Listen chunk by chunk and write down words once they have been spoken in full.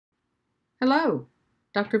Hello,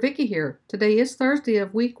 Dr. Vicki here. Today is Thursday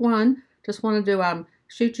of week 1. Just wanted to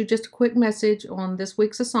shoot you just a quick message on this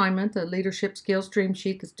week's assignment, the Leadership Skills Dream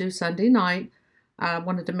Sheet that's due Sunday night. I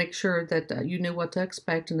wanted to make sure that you knew what to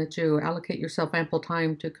expect and that you allocate yourself ample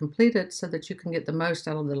time to complete it so that you can get the most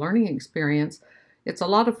out of the learning experience. It's a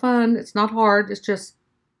lot of fun. It's not hard. It's just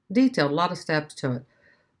detailed, a lot of steps to it.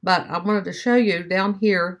 But I wanted to show you down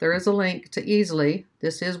here, there is a link to Easily.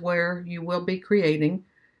 This is where you will be creating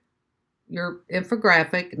your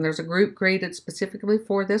infographic, and there's a group created specifically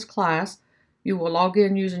for this class. You will log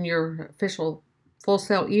in using your official Full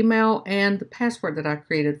Sail email and the password that I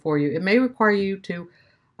created for you. It may require you to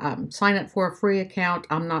sign up for a free account.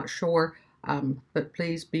 I'm not sure, but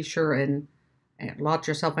please be sure and allot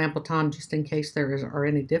yourself ample time just in case there are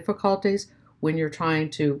any difficulties when you're trying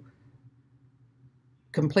to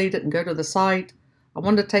complete it and go to the site. I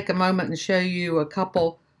wanted to take a moment and show you a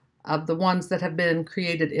couple of the ones that have been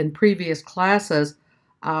created in previous classes.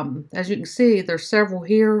 As you can see, there's several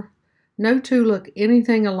here. No two look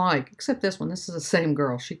anything alike, except this one. This is the same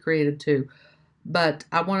girl. She created two. But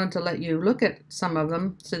I wanted to let you look at some of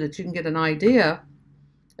them so that you can get an idea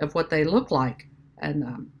of what they look like.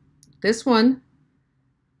 And this one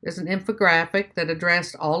is an infographic that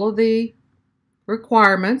addressed all of the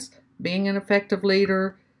requirements: being an effective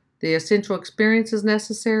leader, the essential experiences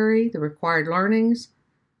necessary, the required learnings,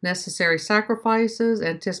 necessary sacrifices,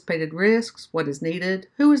 anticipated risks, what is needed,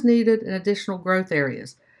 who is needed, and additional growth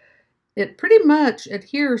areas. It pretty much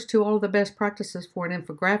adheres to all of the best practices for an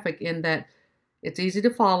infographic in that it's easy to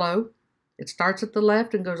follow. It starts at the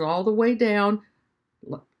left and goes all the way down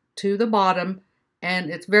to the bottom, and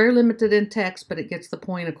it's very limited in text, but it gets the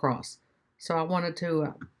point across. So I wanted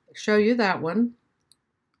to show you that one.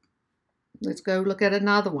 Let's go look at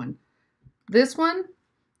another one. This one,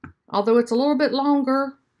 although it's a little bit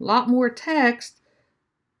longer, a lot more text,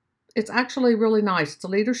 it's actually really nice. It's a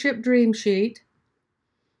leadership dream sheet.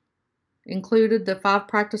 Included the 5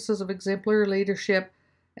 practices of exemplary leadership.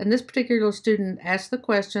 And this particular student asked the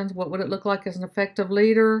questions: what would it look like as an effective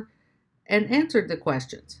leader? And answered the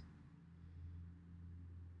questions.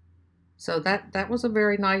 So that was a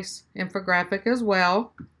very nice infographic as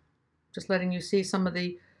well. Just letting you see some of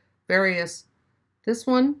the various. This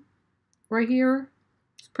one right here,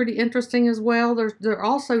 it's pretty interesting as well. They're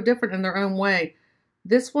all so different in their own way.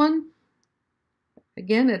 This one,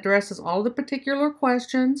 again, addresses all the particular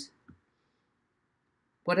questions.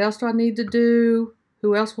 What else do I need to do?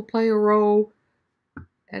 Who else will play a role?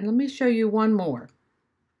 And let me show you one more.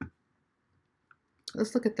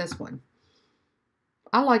 Let's look at this one.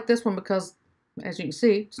 I like this one because, as you can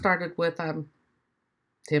see, it started with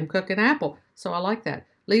Tim Cook and Apple. So I like that.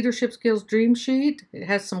 Leadership Skills Dream Sheet. It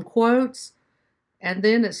has some quotes. And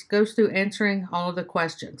then it goes through answering all of the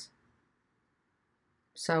questions.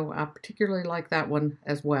 So I particularly like that one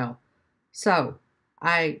as well. So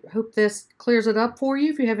I hope this clears it up for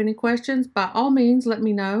you. If you have any questions, by all means, let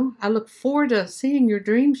me know. I look forward to seeing your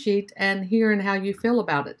dream sheet and hearing how you feel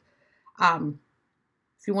about it.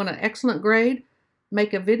 If you want an excellent grade,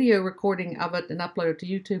 make a video recording of it and upload it to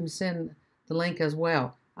YouTube and send the link as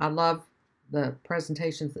well. I love the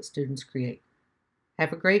presentations that students create.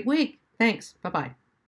 Have a great week. Thanks. Bye-bye.